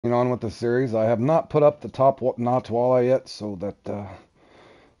On with the series. I have not put up the top notch walleye yet, so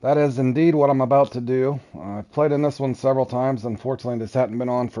that is indeed what I'm about to do. I've played in this one several times. Unfortunately, this hadn't been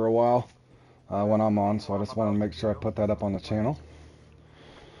on for a while when I'm on, so I just wanted to make sure I put that up on the channel.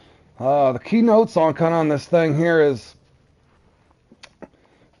 The key notes on on this thing here is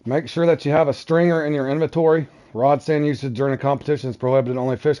make sure that you have a stringer in your inventory. Rod stand usage during a competition is prohibited.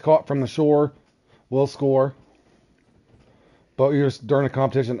 Only fish caught from the shore will score. Boat use during a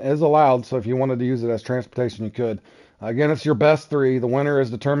competition is allowed, so if you wanted to use it as transportation, you could. Again, it's your best three. The winner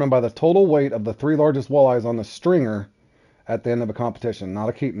is determined by the total weight of the three largest walleyes on the stringer at the end of a competition, not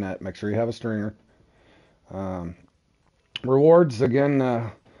a keep net. Make sure you have a stringer. Um, Rewards,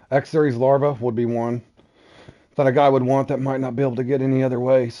 again, X Series larva would be one that a guy would want that might not be able to get any other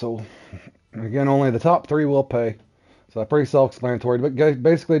way. So, again, only the top three will pay. So, pretty self-explanatory. But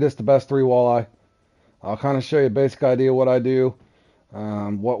basically, just the best three walleye. I'll kind of show you a basic idea of what I do.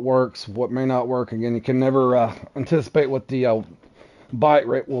 What works, what may not work. Again, you can never anticipate what the bite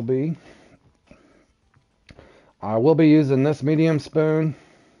rate will be. I will be using this medium spoon.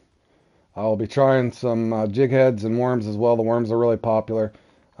 I'll be trying some jig heads and worms as well. The worms are really popular.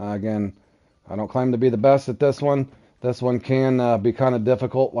 Again, I don't claim to be the best at this one. This one can be kind of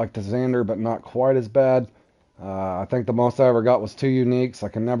difficult like the Xander, but not quite as bad. I think the most I ever got was 2 uniques. I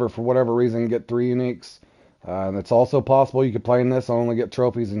can never, for whatever reason, get 3 uniques. And it's also possible you could play in this and only get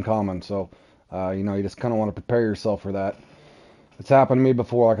trophies in common. So, you just kind of want to prepare yourself for that. It's happened to me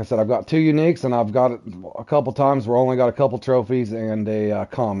before. Like I said, I've got 2 uniques, and I've got it a couple times where I only got a couple trophies and a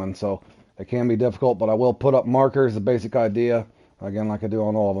common. So it can be difficult, but I will put up markers, the basic idea, again, like I do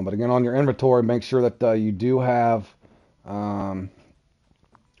on all of them. But again, on your inventory, make sure that you do have a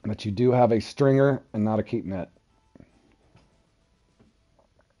stringer and not a keep net.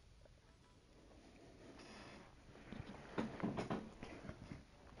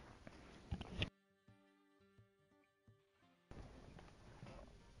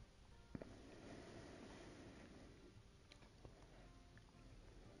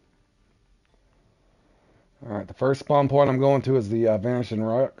 All right, the first spawn point I'm going to is the Vanishing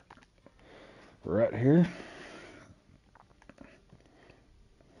Rock right here.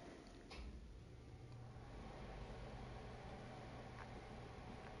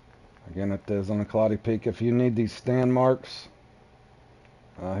 Again, it is on a cloudy peak. If you need these stand marks,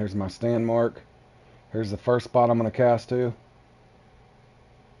 here's my stand mark. Here's the first spot I'm going to cast to.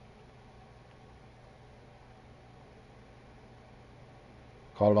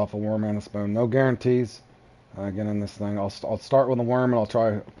 Caught it off a worm and a spoon. No guarantees. Again, in this thing, I'll start with a worm and I'll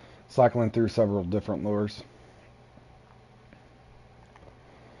try cycling through several different lures.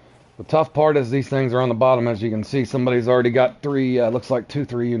 The tough part is these things are on the bottom. As you can see, somebody's already got 3, looks like 2,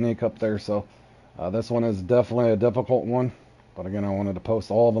 3 unique up there. So this one is definitely a difficult one. But again, I wanted to post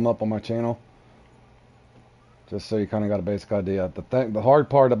all of them up on my channel, just so you kind of got a basic idea. The hard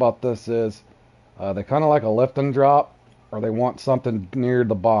part about this is they kind of like a lift and drop, or they want something near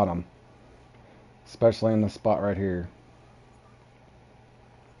the bottom, especially in this spot right here.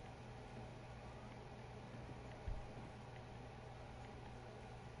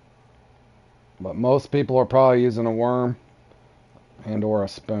 But most people are probably using a worm and or a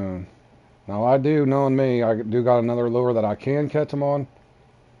spoon. Now I do, knowing me, I do got another lure that I can catch them on.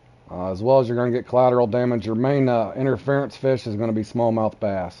 As well as you're going to get collateral damage. Your main interference fish is going to be smallmouth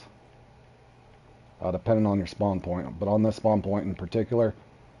bass, depending on your spawn point. But on this spawn point in particular,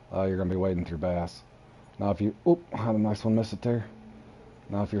 you're going to be wading through bass. Now if you, I had a nice one miss it there.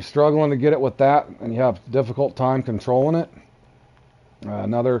 Now if you're struggling to get it with that and you have difficult time controlling it,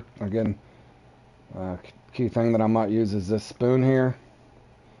 another, again, key thing that I might use is this spoon here.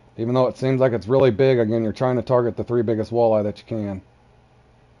 Even though it seems like it's really big, again, you're trying to target the 3 biggest walleye that you can.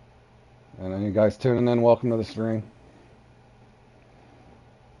 And then you guys tuning in, welcome to the stream.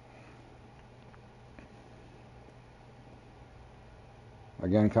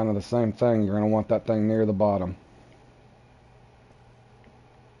 Again, kind of the same thing. You're going to want that thing near the bottom.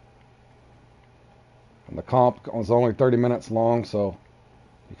 And the comp was only 30 minutes long, so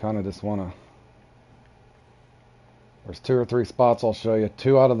you kind of just want to... There's 2 or 3 spots I'll show you.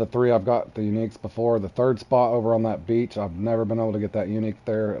 2 out of the 3 I've got the uniques before. The third spot over on that beach, I've never been able to get that unique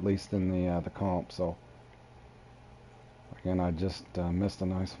there, at least in the comp. So again, I just missed a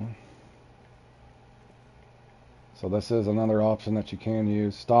nice one. So this is another option that you can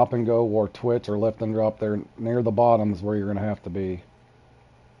use. Stop and go or twitch or lift and drop there near the bottom is where you're going to have to be.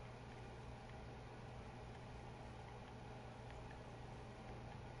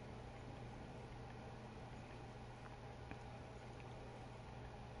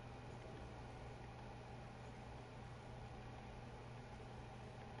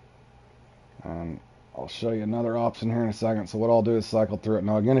 And I'll show you another option here in a second. So what I'll do is cycle through it.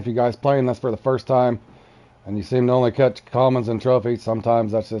 Now again, if you guys playing this for the first time and you seem to only catch commons and trophies,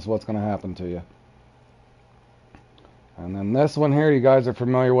 sometimes that's just what's going to happen to you. And then this one here, you guys are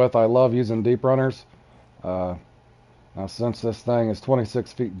familiar with. I love using deep runners. Now since this thing is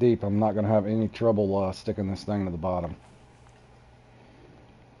 26 feet deep, I'm not going to have any trouble sticking this thing to the bottom.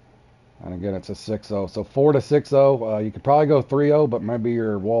 And again, it's a 6.0. So 4 to 6.0. You could probably go 3.0, but maybe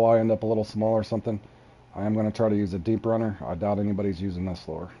your walleye end up a little small or something. I am going to try to use a deep runner. I doubt anybody's using this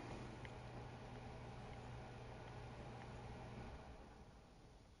lure.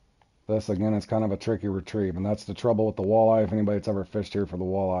 This, again, is kind of a tricky retrieve, and that's the trouble with the walleye. If anybody's ever fished here for the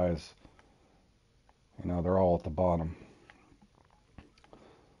walleyes, you know, they're all at the bottom.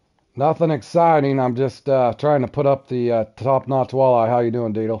 Nothing exciting. I'm just trying to put up the top-notch walleye. How you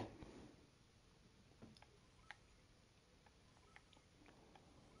doing, Deedle?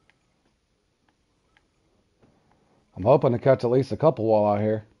 I'm hoping to catch at least a couple walleye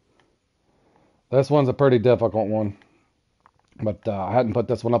here. This one's a pretty difficult one, but I hadn't put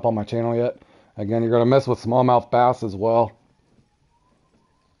this one up on my channel yet. Again, you're going to mess with smallmouth bass as well.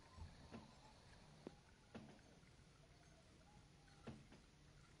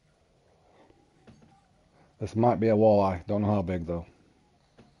 This might be a walleye. Don't know how big though.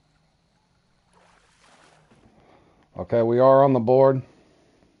 Okay, we are on the board.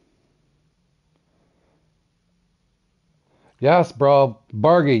 Yes, bro.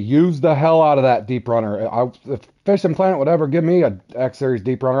 Bergie, use the hell out of that deep runner. If Fishing Planet would ever give me a X Series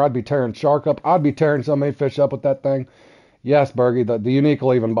deep runner, I'd be tearing shark up. I'd be tearing so many fish up with that thing. Yes, Bergie, the unique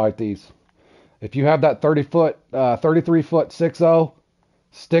will even bite these. If you have that 33 foot 6.0,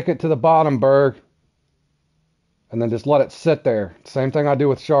 stick it to the bottom, Berg. And then just let it sit there. Same thing I do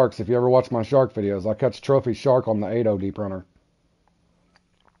with sharks. If you ever watch my shark videos, I catch trophy shark on the 8.0 deep runner.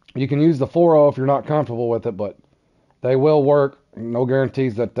 You can use the 4.0 if you're not comfortable with it, but they will work. No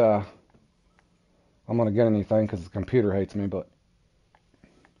guarantees that I'm going to get anything because the computer hates me, but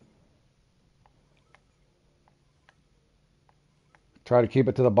try to keep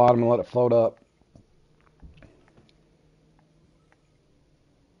it to the bottom and let it float up.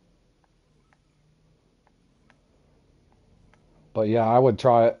 But yeah, I would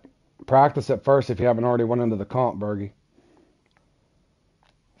try it. Practice it first if you haven't already went into the comp, Bergie.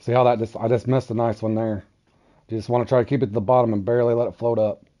 See how that I just missed a nice one there. You just want to try to keep it to the bottom and barely let it float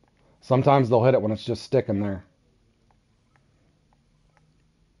up. Sometimes they'll hit it when it's just sticking there.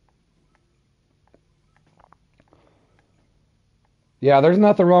 Yeah, there's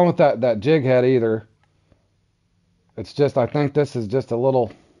nothing wrong with that jig head either. It's just, I think this is just a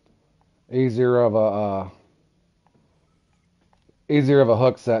little easier of a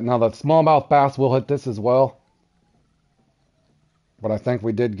hook set. Now the smallmouth bass will hit this as well. But I think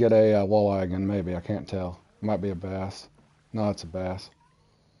we did get a walleye again, maybe. I can't tell. Might be a bass. No, it's a bass.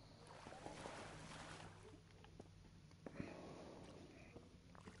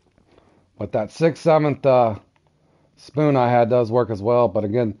 But that 6/7 spoon I had does work as well. But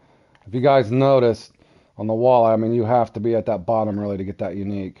again, if you guys noticed on the walleye, I mean, you have to be at that bottom really to get that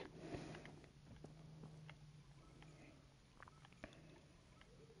unique.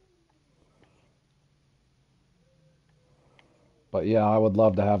 But yeah, I would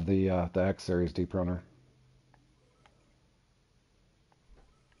love to have the X Series deep runner.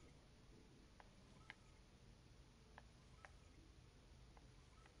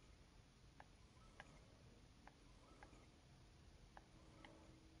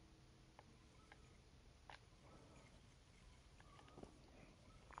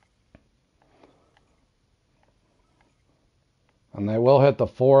 And they will hit the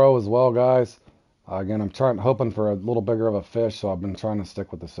 4.0 as well, guys. Again, I'm hoping for a little bigger of a fish, so I've been trying to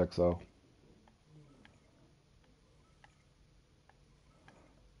stick with the 6.0.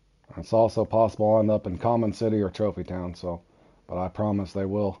 It's also possible I'll end up in Common City or Trophy Town, so, but I promise they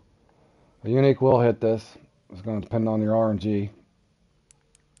will. The unique will hit this. It's going to depend on your RNG.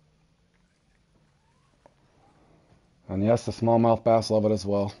 And yes, the smallmouth bass love it as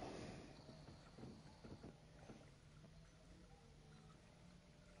well.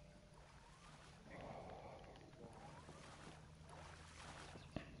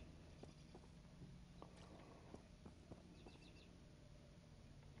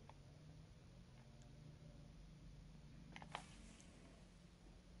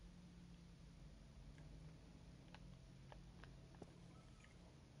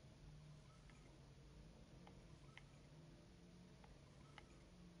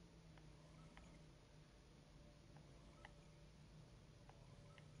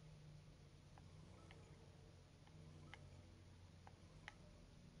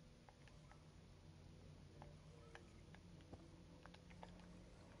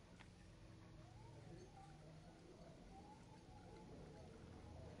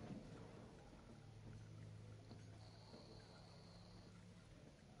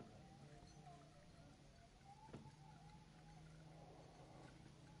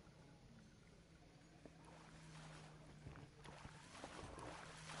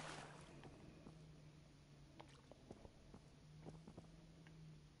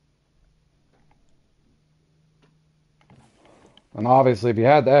 And obviously, if you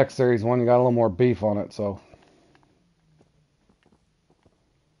had the X Series one, you got a little more beef on it, so.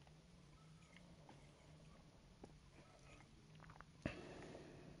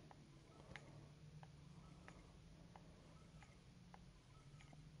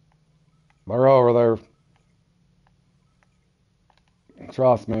 They're over there.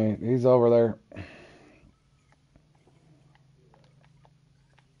 Trust me, he's over there.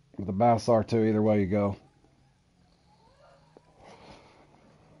 The bass are too, either way you go.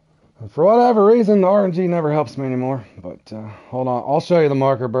 And for whatever reason, the RNG never helps me anymore. But hold on, I'll show you the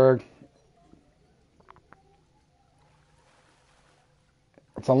marker, Berg.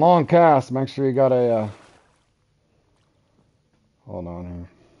 It's a long cast. Make sure you got a. Hold on here.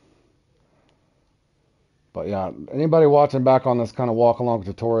 But yeah, anybody watching back on this kind of walk along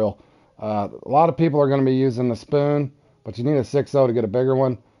tutorial, a lot of people are going to be using the spoon, but you need a 6.0 to get a bigger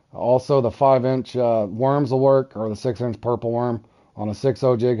one. Also, the 5-inch worms will work, or the 6-inch purple worm on a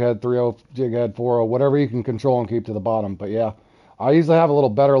 6.0 jig head, 3.0 jig head, 4.0, whatever you can control and keep to the bottom. But yeah, I usually have a little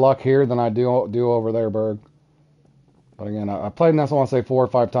better luck here than I do over there, Berg. But again, I played in this, I want to say 4 or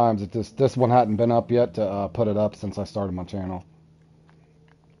 5 times. It just, this one hadn't been up yet to put it up since I started my channel.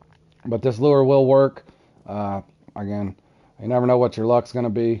 But this lure will work. Again, you never know what your luck's going to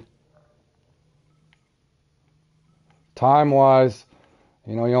be. Time-wise,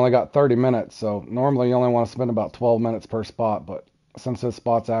 you know, you only got 30 minutes, so normally you only want to spend about 12 minutes per spot, but since this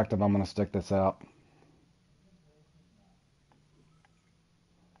spot's active, I'm going to stick this out.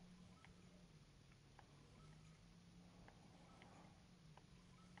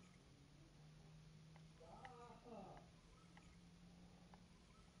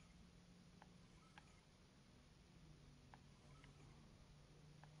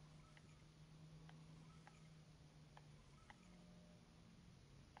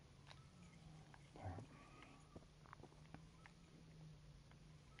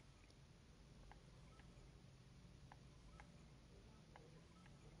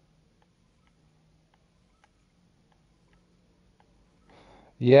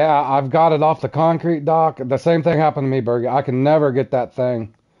 Yeah, I've got it off the concrete dock. The same thing happened to me, Bergie. I can never get that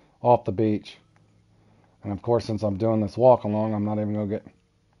thing off the beach. And of course, since I'm doing this walk along, I'm not even going to get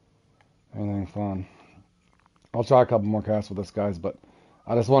anything fun. I'll try a couple more casts with this, guys, but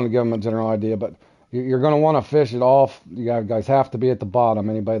I just wanted to give them a general idea. But you're going to want to fish it off. You guys have to be at the bottom.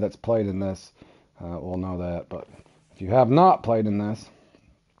 Anybody that's played in this will know that. But if you have not played in this,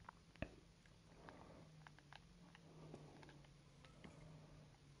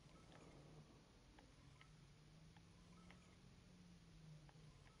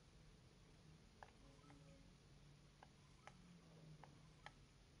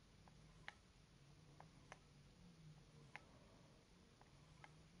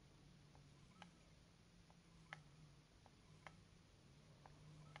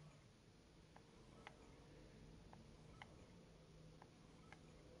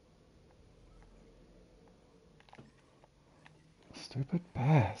 stupid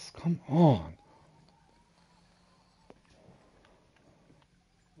bass, come on.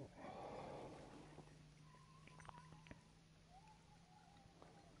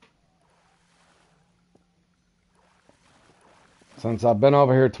 Since I've been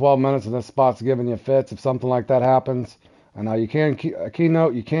over here 12 minutes and this spot's giving you fits, if something like that happens, and now you can,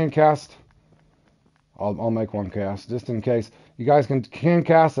 keynote, you can cast. I'll make one cast just in case. You guys can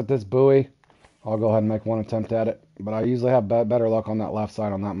cast at this buoy. I'll go ahead and make one attempt at it. But I usually have better luck on that left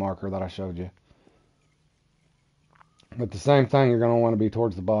side on that marker that I showed you. But the same thing, you're going to want to be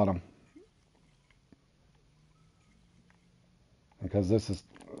towards the bottom. Because this is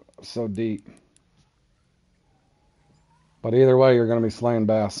so deep. But either way, you're going to be slaying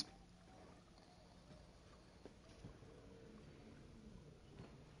bass.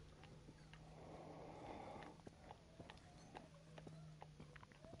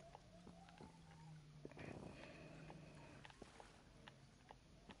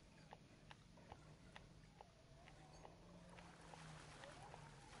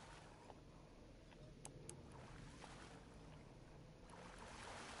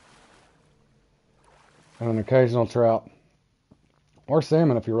 And an occasional trout. Or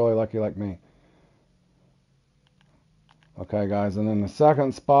salmon if you're really lucky like me. Okay, guys, and then the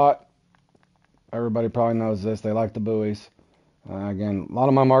second spot, everybody probably knows this. They like the buoys. Again, a lot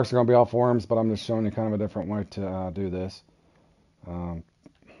of my marks are going to be off worms, but I'm just showing you kind of a different way to do this. Well,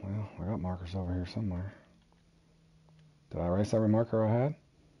 I got markers over here somewhere. Did I erase every marker I had?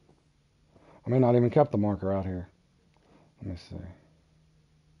 I may not even kept the marker out here. Let me see.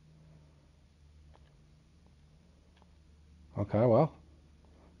 Okay, well,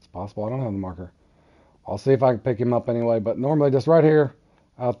 it's possible I don't have the marker. I'll see if I can pick him up anyway, but normally just right here,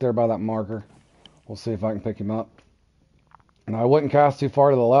 out there by that marker, we'll see if I can pick him up. And I wouldn't cast too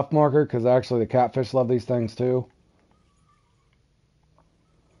far to the left marker because actually the catfish love these things too.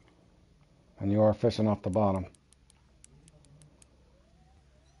 And you are fishing off the bottom.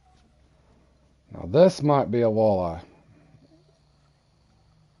 Now this might be a walleye.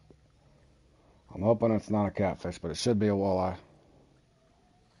 I'm hoping it's not a catfish, but it should be a walleye.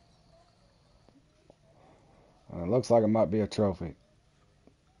 And it looks like it might be a trophy.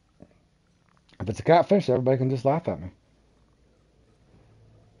 If it's a catfish, everybody can just laugh at me.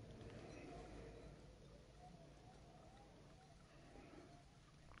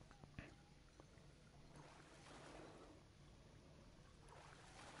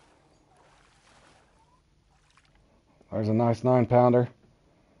 There's a nice 9-pounder.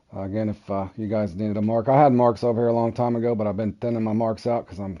 Again, if you guys needed a mark, I had marks over here a long time ago, but I've been thinning my marks out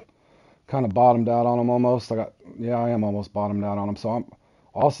because I'm kind of bottomed out on them almost. I am almost bottomed out on them. So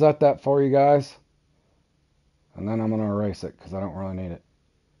I'll set that for you guys, and then I'm going to erase it because I don't really need it.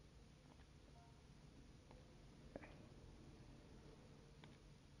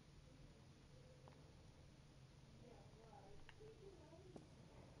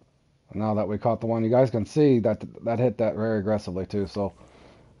 Now that we caught the one, you guys can see that hit that very aggressively too. So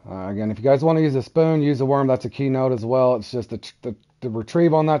again, if you guys want to use a spoon, use a worm. That's a keynote as well. It's just the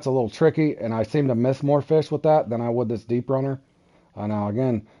retrieve on that's a little tricky, and I seem to miss more fish with that than I would this deep runner. Now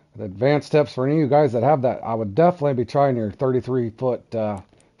again, the advanced tips for any of you guys that have that, I would definitely be trying your 33-foot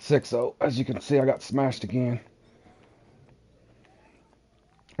 6-0. As you can see, I got smashed again.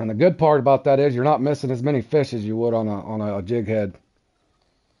 And the good part about that is you're not missing as many fish as you would on a jig head.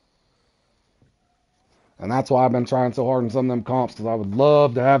 And that's why I've been trying so hard in some of them comps, because I would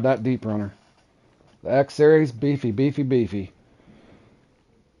love to have that deep runner. The X series, beefy, beefy, beefy.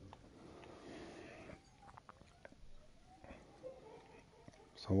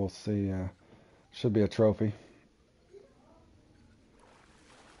 So we'll see. Should be a trophy.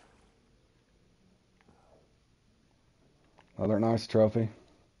 Another nice trophy.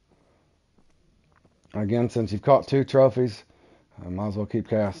 Again, since you've caught 2 trophies, I might as well keep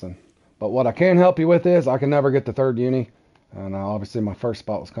casting. But what I can help you with is I can never get the 3rd uni. And obviously my first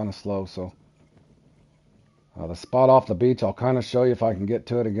spot was kind of slow. So the spot off the beach, I'll kind of show you if I can get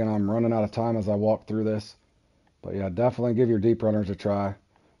to it. Again, I'm running out of time as I walk through this. But yeah, definitely give your deep runners a try.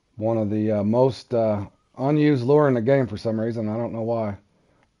 One of the most unused lure in the game for some reason. I don't know why.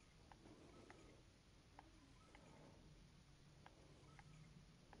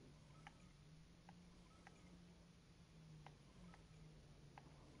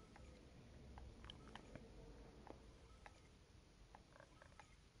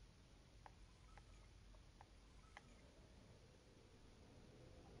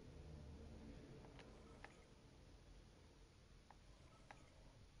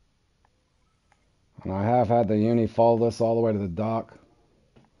 And I have had the uni follow this all the way to the dock.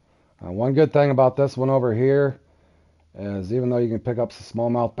 One good thing about this one over here is even though you can pick up some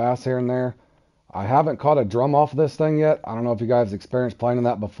smallmouth bass here and there, I haven't caught a drum off of this thing yet. I don't know if you guys experienced playing in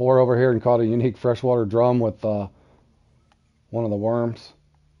that before over here and caught a unique freshwater drum with one of the worms.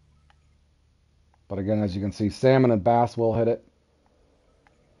 But again, as you can see, salmon and bass will hit it.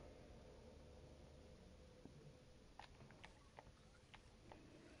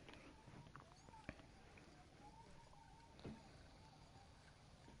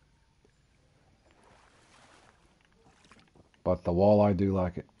 But the walleye do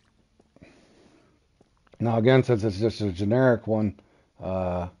like it. Now again, since it's just a generic one,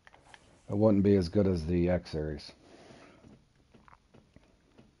 it wouldn't be as good as the X series.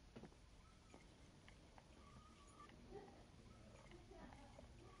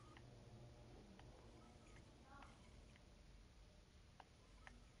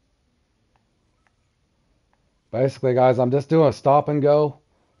 Basically, guys, I'm just doing a stop and go,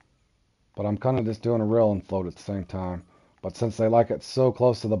 but I'm kind of just doing a reel and float at the same time. But since they like it so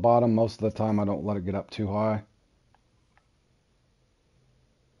close to the bottom, most of the time I don't let it get up too high.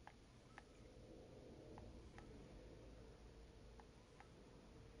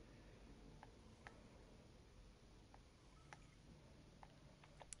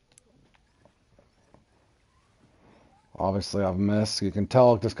 Obviously, I've missed. You can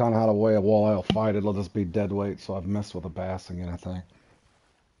tell just kind of how the way a walleye will fight. It'll just be dead weight, so I've missed with a bass again, I think.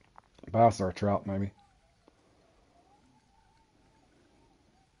 Bass or a trout, maybe.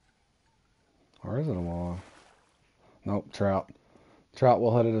 Or is it a walleye? Nope, trout. Trout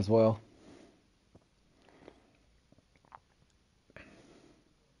will hit it as well.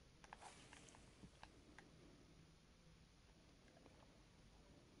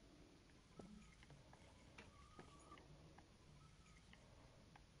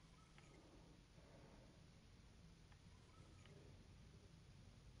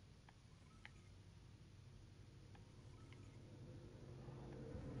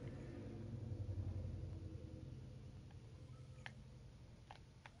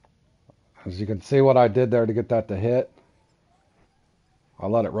 As you can see what I did there to get that to hit. I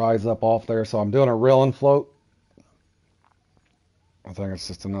let it rise up off there, so I'm doing a reel and float. I think it's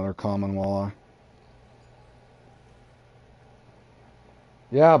just another common walleye.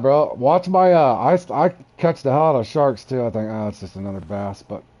 Yeah, bro. Watch my, I catch the hell out of sharks too. I think, oh, it's just another bass.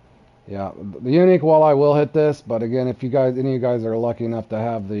 But yeah, the unique walleye will hit this. But again, if you guys, any of you guys are lucky enough to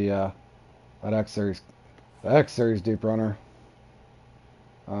have the, that the X Series deep runner,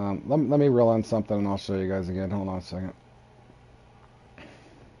 let me reel in something and I'll show you guys again. Hold on a second.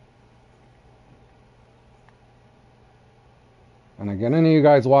 And again, any of you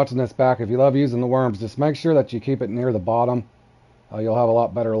guys watching this back, if you love using the worms, just make sure that you keep it near the bottom. You'll have a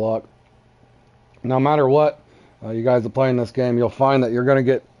lot better luck. No matter what, you guys are playing this game, you'll find that you're going to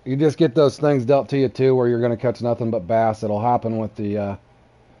get, you just get those things dealt to you too, where you're going to catch nothing but bass. It'll happen with the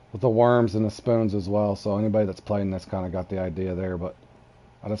worms and the spoons as well. So anybody that's playing this kind of got the idea there. But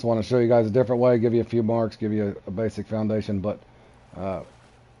I just want to show you guys a different way, give you a few marks, give you a basic foundation. But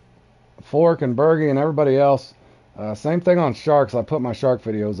Fork and Bergie and everybody else, same thing on sharks. I put my shark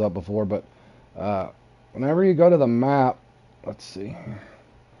videos up before, but whenever you go to the map, let's see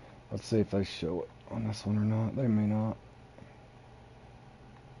if they show it on this one or not. They may not.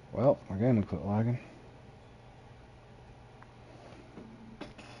 Well, my game would quit lagging.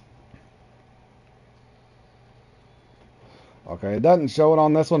 Okay, it doesn't show it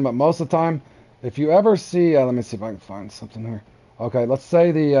on this one, but most of the time, if you ever see, let me see if I can find something here. Okay, let's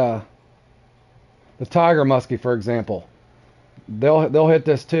say the tiger muskie, for example. They'll hit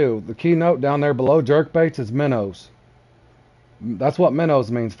this too. The key note down there below jerkbaits is minnows. That's what minnows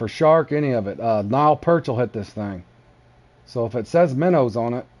means for shark, any of it. Nile perch will hit this thing. So if it says minnows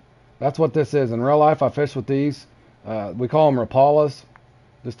on it, that's what this is. In real life, I fish with these. We call them rapalas,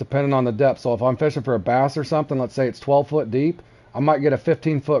 just depending on the depth. So if I'm fishing for a bass or something, let's say it's 12 foot deep, I might get a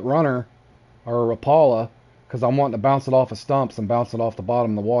 15-foot runner or a rapala because I'm wanting to bounce it off of stumps and bounce it off the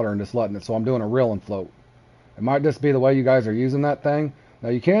bottom of the water and just letting it. So I'm doing a reel and float. It might just be the way you guys are using that thing. Now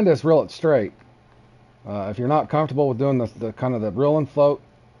you can just reel it straight. If you're not comfortable with doing the kind of the reel and float,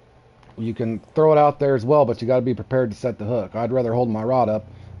 you can throw it out there as well, but you got to be prepared to set the hook. I'd rather hold my rod up,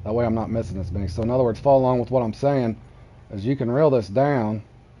 that way I'm not missing as many. So in other words, follow along with what I'm saying, is you can reel this down,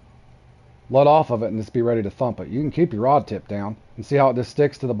 let off of it, and just be ready to thump it. You can keep your rod tip down, and see how it just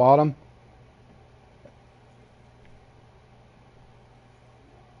sticks to the bottom?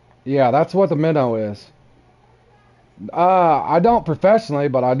 Yeah, that's what the minnow is. I don't professionally,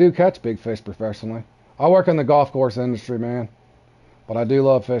 but I do catch big fish professionally. I work in the golf course industry, man, but I do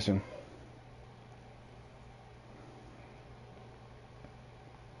love fishing.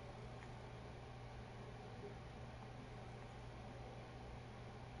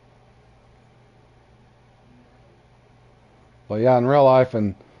 But yeah, in real life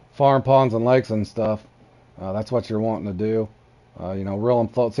and farm ponds and lakes and stuff, that's what you're wanting to do. You know, reel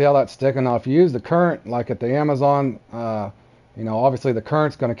and float. See how that's sticking? Now, if you use the current, like at the Amazon, you know, obviously the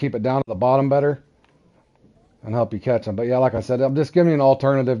current's going to keep it down to the bottom better and help you catch them. But yeah, like I said, I'm just giving you an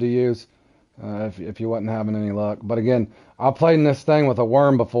alternative to use if you wasn't having any luck. But again, I've played in this thing with a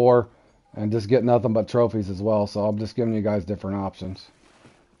worm before and just get nothing but trophies as well. So I'm just giving you guys different options.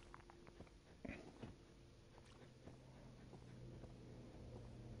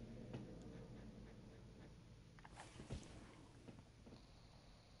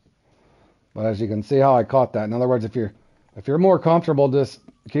 But as you can see how I caught that. In other words, if you're more comfortable just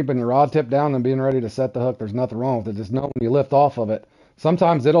keeping your rod tip down and being ready to set the hook, there's nothing wrong with it. Just know when you lift off of it,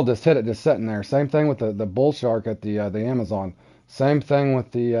 sometimes it'll just hit it just sitting there. Same thing with the bull shark at the Amazon. Same thing with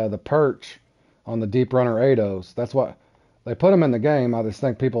the perch on the Deep Runner 8.0s. That's what they put them in the game. I just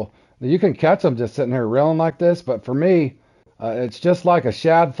think people, you can catch them just sitting here reeling like this, but for me, it's just like a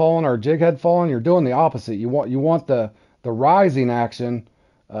shad falling or a jig head falling. You're doing the opposite. You want the rising action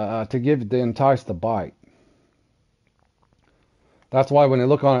to entice the bite. That's why when you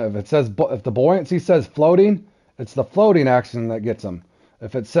look on it, if the buoyancy says floating, it's the floating action that gets them.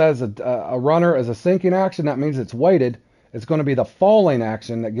 If it says a runner is a sinking action, that means it's weighted. It's going to be the falling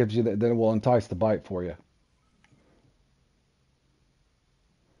action that gives you that will entice the bite for you.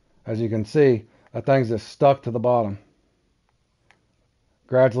 As you can see, that thing's just stuck to the bottom.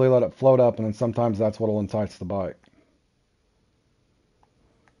 Gradually let it float up, and then sometimes that's what will entice the bite.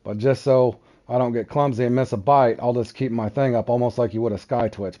 But just so I don't get clumsy and miss a bite, I'll just keep my thing up almost like you would a sky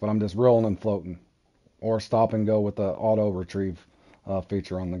twitch, but I'm just reeling and floating. Or stop and go with the auto retrieve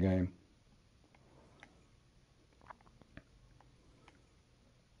feature on the game.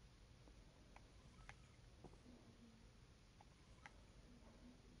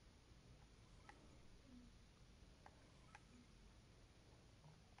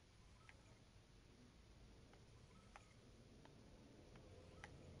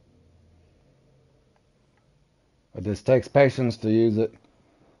 It just takes patience to use it.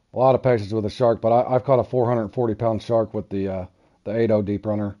 A lot of patience with a shark, but I've caught a 440-pound shark with the 8.0 deep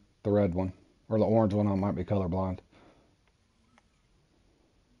runner, the red one, or the orange one. I might be colorblind.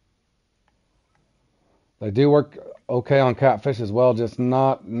 They do work okay on catfish as well, just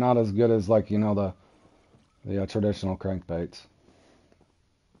not as good as, like, the traditional crankbaits.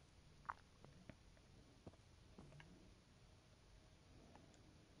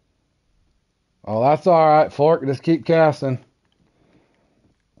 Oh, that's all right, Fork. Just keep casting.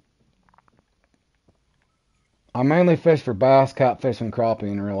 I mainly fish for bass, catfish, and crappie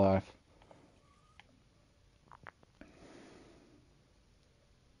in real life.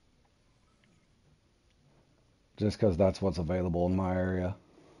 Just because that's what's available in my area.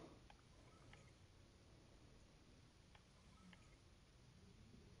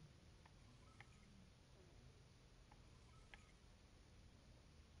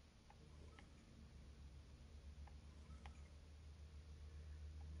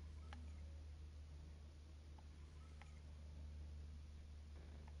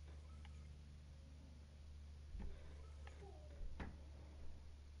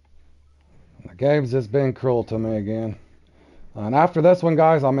 The game's just been cruel to me again. And after this one,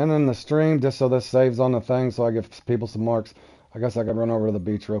 guys, I'm ending the stream just so this saves on the thing so I give people some marks. I guess I could run over to the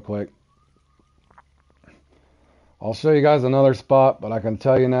beach real quick. I'll show you guys another spot, but I can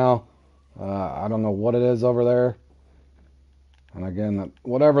tell you now, I don't know what it is over there. And again,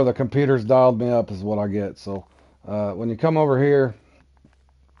 whatever the computer's dialed me up is what I get. So when you come over here,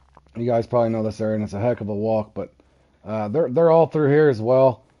 you guys probably know this area, and it's a heck of a walk, but they're all through here as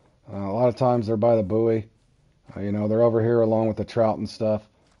well. A lot of times they're by the buoy. They're over here along with the trout and stuff.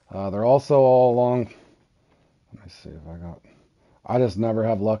 They're also all along. Let me see if I got. I just never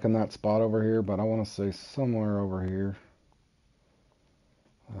have luck in that spot over here, but I want to say somewhere over here.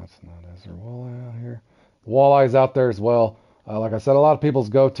 That's not. Is there walleye out here? Walleye's out there as well. Like I said, a lot of people's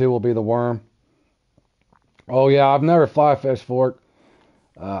go-to will be the worm. Oh yeah, I've never fly fished Fork.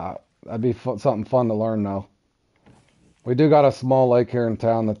 That'd be something fun to learn though. We do got a small lake here in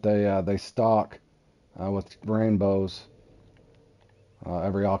town that they stock with rainbows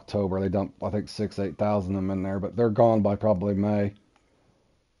every October. They dump, I think, 8,000 of them in there, but they're gone by probably May.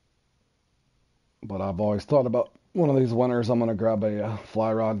 But I've always thought about one of these winters I'm gonna grab a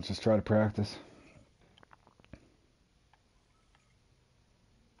fly rod and just try to practice.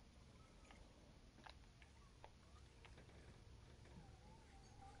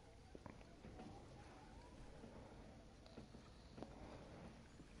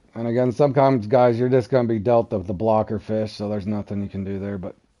 And again, sometimes, guys, you're just going to be dealt the blocker fish, so there's nothing you can do there.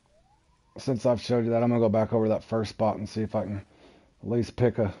 But since I've showed you that, I'm going to go back over to that first spot and see if I can at least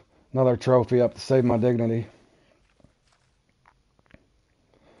pick another trophy up to save my dignity.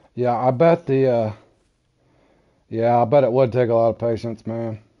 Yeah, I bet I bet it would take a lot of patience,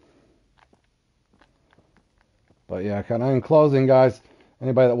 man. But yeah, kind of in closing, guys,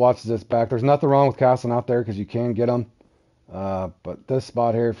 anybody that watches this back, there's nothing wrong with casting out there because you can get them. But this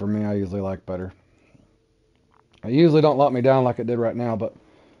spot here, for me, I usually like better. It usually don't let me down like it did right now, but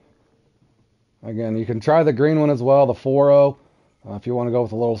again, you can try the green one as well, the 4.0, if you want to go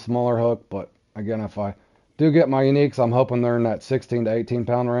with a little smaller hook. But again, if I do get my uniques, I'm hoping they're in that 16 to 18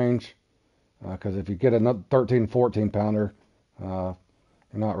 pound range. Because if you get a 13, 14 pounder, you're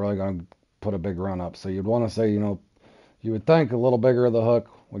not really going to put a big run up. So you'd want to say, you would think a little bigger of the hook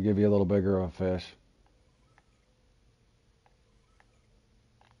would give you a little bigger of a fish.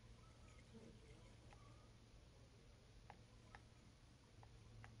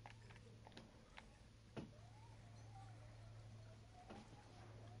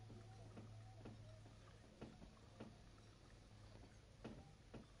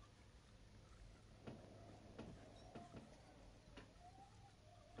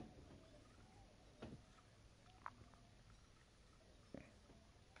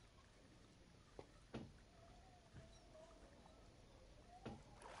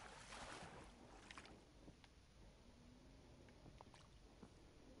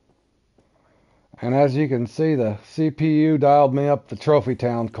 And as you can see, the CPU dialed me up the Trophy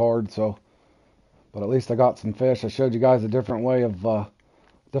Town card, so, but at least I got some fish. I showed you guys a different way of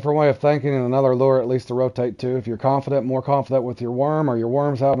thinking and another lure at least to rotate to. If you're more confident with your worm, or your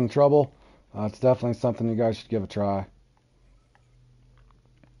worm's having trouble, it's definitely something you guys should give a try.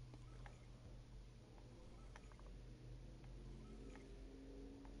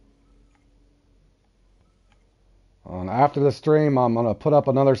 And after the stream, I'm going to put up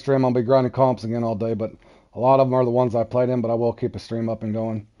another stream. I'll be grinding comps again all day, but a lot of them are the ones I played in, but I will keep a stream up and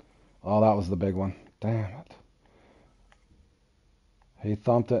going. Oh, that was the big one. Damn it. He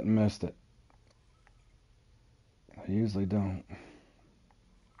thumped it and missed it. I usually don't.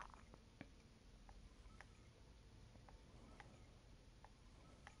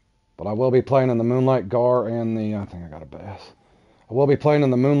 But I will be playing in the Moonlight Gar and the, I think I got a bass. I will be playing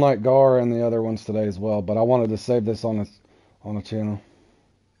in the Moonlight Gar and the other ones today as well, but I wanted to save this on the channel.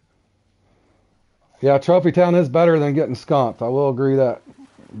 Yeah, Trophy Town is better than getting skunked. I will agree that.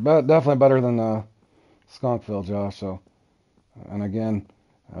 But definitely better than Skunkville, Josh. So, and again,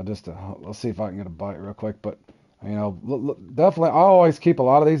 let's see if I can get a bite real quick. But you know, definitely, I always keep a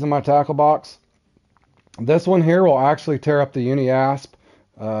lot of these in my tackle box. This one here will actually tear up the uni asp.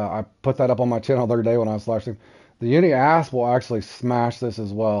 I put that up on my channel the other day when I was live streaming. The uni asp will actually smash this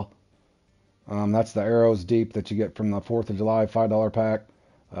as well. That's the arrows deep that you get from the 4th of July $5 pack.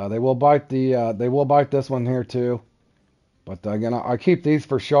 They will bite this one here too. But again, I keep these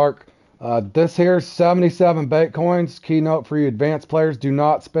for shark. This here is 77 bait coins. Keynote for you advanced players: do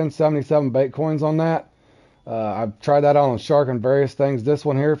not spend 77 bait coins on that. I've tried that on shark and various things. This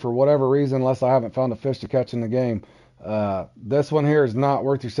one here, for whatever reason, unless I haven't found a fish to catch in the game, this one here is not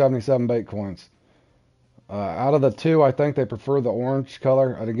worth your 77 bait coins. Out of the two, I think they prefer the orange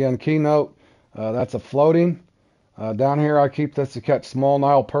color. And again, Keynote, that's a floating. Down here, I keep this to catch small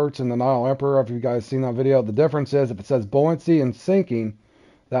Nile perch and the Nile Emperor. If you guys seen that video, the difference is if it says buoyancy and sinking,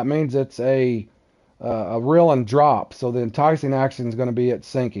 that means it's a reel and drop. So the enticing action is going to be at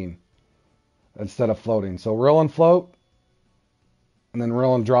sinking instead of floating. So reel and float, and then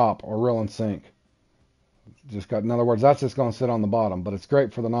reel and drop or reel and sink. In other words, that's just going to sit on the bottom. But it's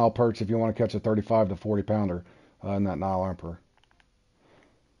great for the Nile perch if you want to catch a 35 to 40 pounder in that Nile Emperor.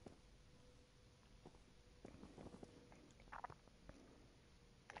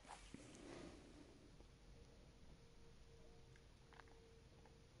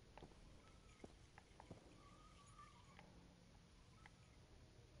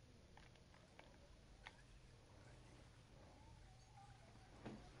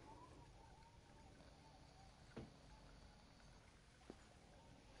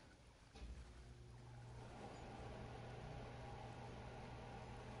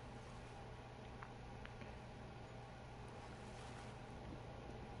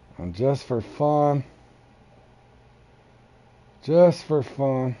 And just for fun,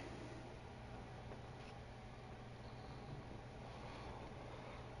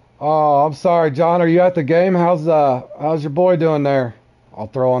 Oh, I'm sorry, John. Are you at the game? How's your boy doing there? I'll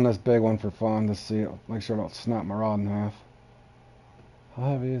throw on this big one for fun to see. Make sure I don't snap my rod in half.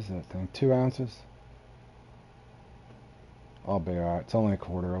 How heavy is that thing? 2 ounces? I'll be alright. It's only a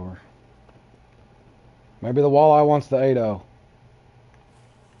quarter over. Maybe the walleye wants the 8-0.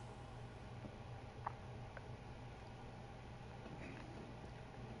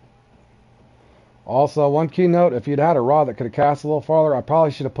 Also, one key note, if you'd had a rod that could have cast a little farther, I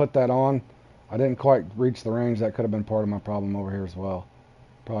probably should have put that on. I didn't quite reach the range. That could have been part of my problem over here as well.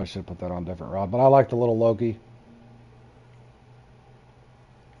 Probably should have put that on a different rod. But I like the little Loki.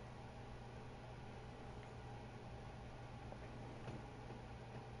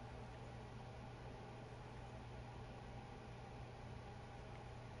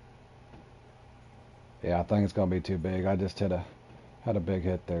 Yeah, I think it's going to be too big. I just had a big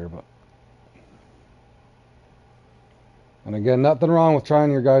hit there, but. And again, nothing wrong with trying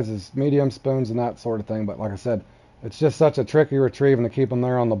your guys' medium spoons and that sort of thing, but like I said, it's just such a tricky retrieve, and to keep them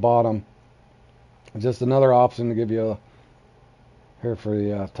there on the bottom. Just another option to give you here for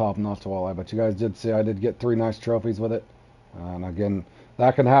the top-notch walleye. But you guys did see I did get 3 nice trophies with it. And again,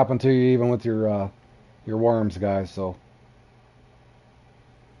 that can happen to you even with your worms, guys. So.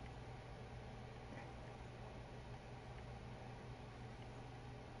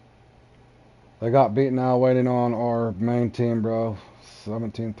 They got beaten out waiting on our main team, bro.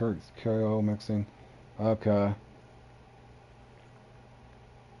 17-30 KO mixing. Okay.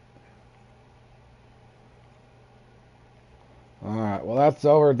 Alright, well that's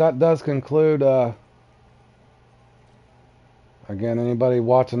over. That does conclude, again, anybody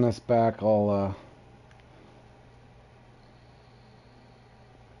watching this back, let's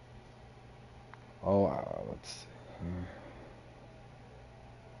see.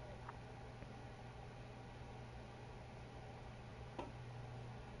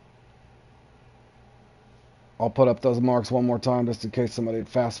 I'll put up those marks one more time just in case somebody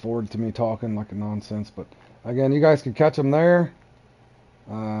fast forward to me talking like a nonsense. But again, you guys can catch them there.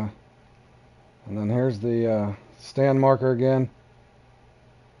 And then here's the stand marker again.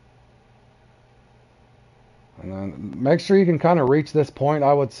 And then make sure you can kind of reach this point,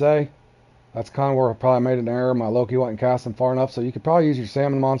 I would say. That's kind of where I probably made an error. My Loki wasn't casting far enough. So you could probably use your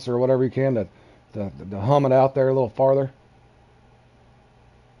salmon monster or whatever you can to hum it out there a little farther.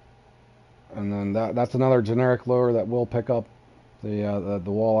 And then that's another generic lure that will pick up the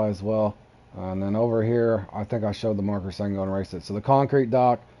walleye as well. And then over here, I think I showed the marker so I can go and race it. So the concrete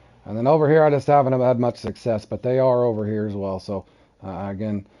dock. And then over here, I just haven't had much success, but they are over here as well. So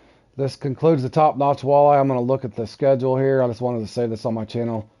again, this concludes the Top Notch Walleye. I'm going to look at the schedule here. I just wanted to say this on my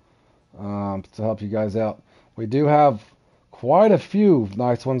channel to help you guys out. We do have quite a few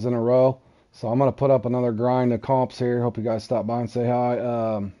nice ones in a row. So I'm going to put up another grind of comps here. Hope you guys stop by and say hi.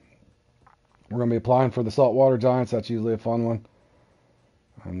 We're going to be applying for the Saltwater Giants. That's usually a fun one.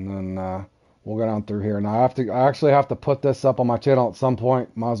 And then we'll go down through here. Now I actually have to put this up on my channel at some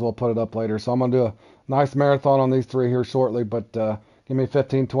point. Might as well put it up later. So I'm going to do a nice marathon on these three here shortly. But give me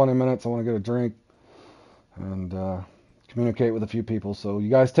 15-20 minutes. I want to get a drink and communicate with a few people. So you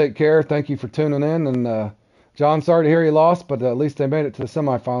guys take care. Thank you for tuning in. And John, sorry to hear you lost, but at least they made it to the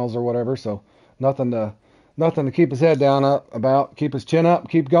semifinals or whatever. So nothing to keep his head down about. Keep his chin up.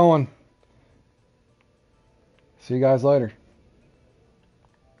 Keep going. See you guys later.